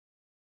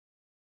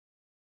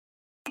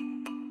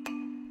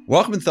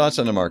Welcome to Thoughts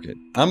on the Market.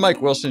 I'm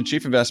Mike Wilson,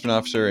 Chief Investment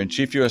Officer and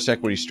Chief U.S.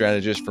 Equity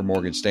Strategist for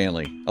Morgan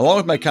Stanley. Along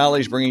with my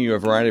colleagues bringing you a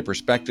variety of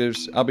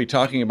perspectives, I'll be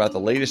talking about the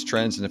latest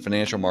trends in the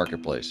financial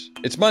marketplace.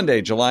 It's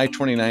Monday, July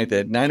 29th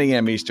at 9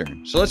 a.m.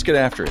 Eastern, so let's get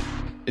after it.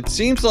 It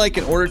seems like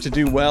in order to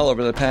do well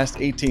over the past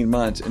 18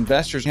 months,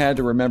 investors had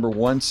to remember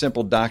one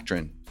simple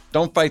doctrine: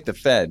 don't fight the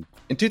Fed.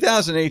 In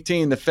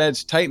 2018, the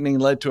Fed's tightening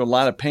led to a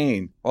lot of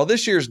pain, while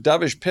this year's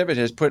dovish pivot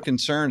has put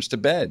concerns to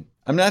bed.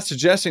 I'm not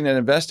suggesting that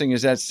investing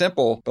is that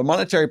simple, but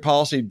monetary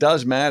policy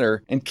does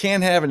matter and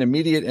can have an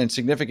immediate and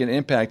significant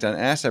impact on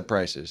asset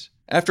prices.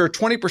 After a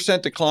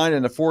 20% decline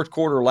in the fourth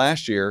quarter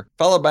last year,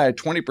 followed by a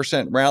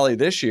 20% rally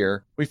this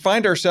year, we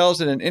find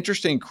ourselves at an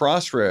interesting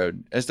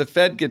crossroad as the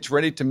Fed gets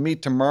ready to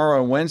meet tomorrow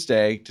and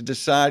Wednesday to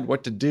decide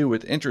what to do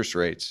with interest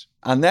rates.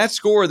 On that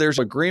score, there's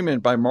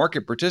agreement by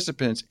market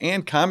participants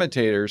and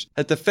commentators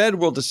that the Fed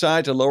will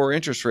decide to lower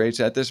interest rates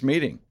at this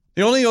meeting.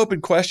 The only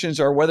open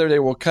questions are whether they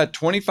will cut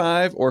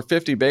 25 or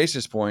 50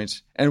 basis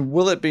points, and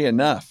will it be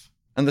enough?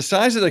 On the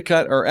size of the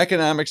cut, our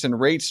economics and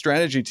rate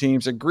strategy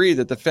teams agree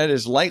that the Fed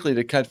is likely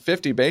to cut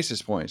 50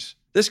 basis points.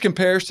 This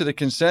compares to the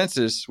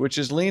consensus, which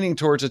is leaning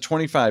towards a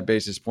 25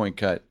 basis point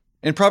cut.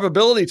 In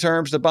probability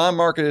terms, the bond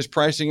market is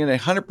pricing in a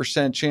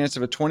 100% chance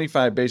of a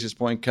 25 basis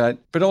point cut,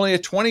 but only a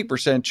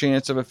 20%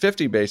 chance of a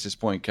 50 basis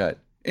point cut.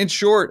 In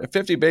short, a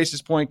 50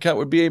 basis point cut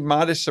would be a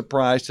modest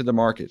surprise to the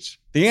markets.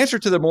 The answer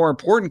to the more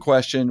important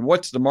question,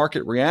 what's the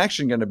market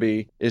reaction going to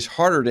be, is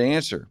harder to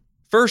answer.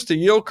 First, the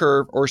yield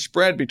curve, or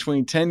spread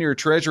between 10-year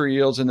Treasury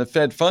yields and the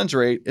Fed funds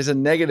rate, is a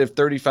negative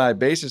 35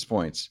 basis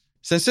points.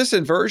 Since this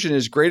inversion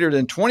is greater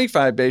than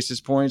 25 basis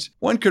points,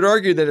 one could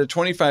argue that a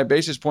 25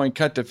 basis point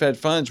cut to Fed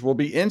funds will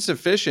be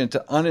insufficient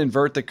to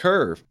uninvert the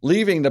curve,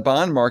 leaving the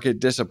bond market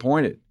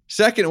disappointed.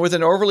 Second, with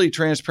an overly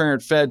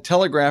transparent Fed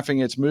telegraphing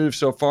its move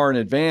so far in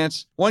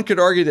advance, one could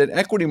argue that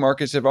equity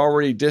markets have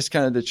already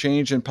discounted the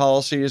change in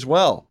policy as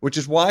well, which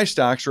is why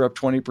stocks are up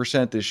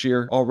 20% this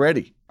year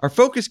already. Our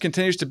focus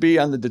continues to be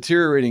on the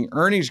deteriorating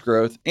earnings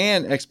growth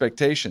and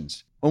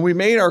expectations. When we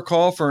made our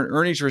call for an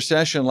earnings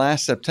recession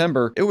last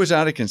September, it was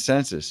out of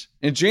consensus.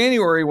 In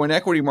January, when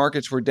equity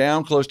markets were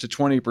down close to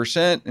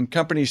 20% and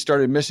companies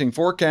started missing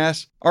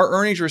forecasts, our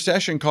earnings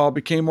recession call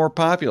became more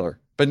popular.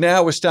 But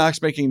now, with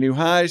stocks making new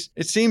highs,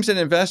 it seems that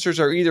investors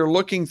are either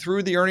looking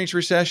through the earnings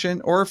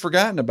recession or have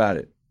forgotten about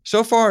it.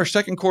 So far, our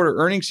second quarter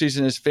earnings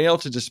season has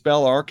failed to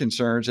dispel our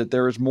concerns that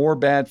there is more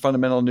bad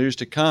fundamental news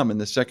to come in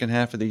the second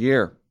half of the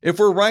year. If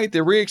we're right, the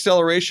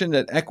reacceleration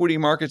that equity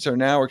markets are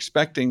now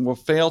expecting will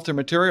fail to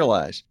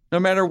materialize, no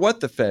matter what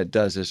the Fed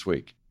does this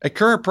week. At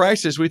current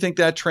prices, we think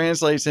that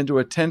translates into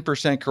a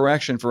 10%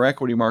 correction for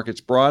equity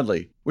markets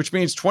broadly, which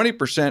means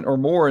 20% or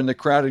more in the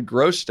crowded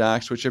growth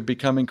stocks, which have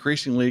become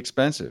increasingly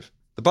expensive.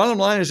 The bottom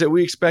line is that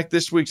we expect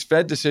this week's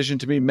Fed decision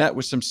to be met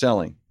with some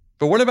selling.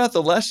 But what about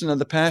the lesson of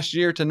the past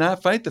year to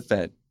not fight the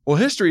Fed? Well,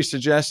 history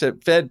suggests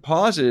that Fed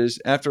pauses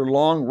after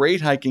long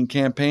rate hiking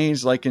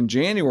campaigns like in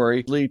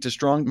January lead to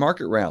strong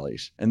market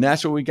rallies, and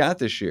that's what we got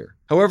this year.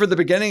 However, the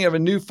beginning of a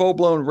new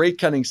full-blown rate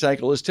cutting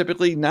cycle is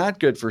typically not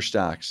good for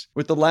stocks,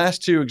 with the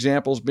last two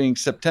examples being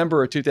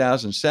September of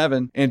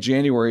 2007 and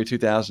January of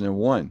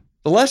 2001.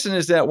 The lesson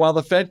is that while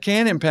the Fed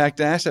can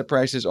impact asset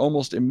prices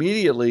almost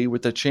immediately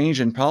with a change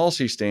in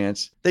policy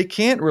stance, they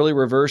can't really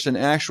reverse an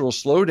actual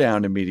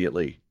slowdown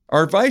immediately.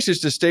 Our advice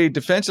is to stay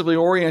defensively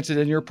oriented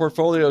in your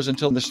portfolios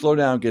until the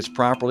slowdown gets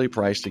properly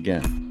priced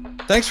again.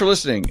 Thanks for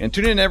listening, and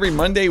tune in every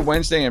Monday,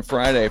 Wednesday, and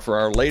Friday for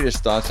our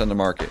latest thoughts on the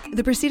market.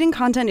 The preceding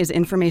content is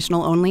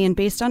informational only and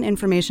based on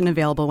information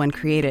available when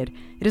created.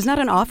 It is not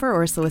an offer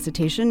or a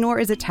solicitation, nor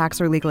is it tax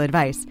or legal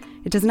advice.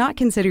 It does not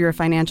consider your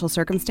financial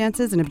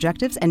circumstances and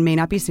objectives and may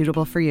not be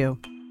suitable for you.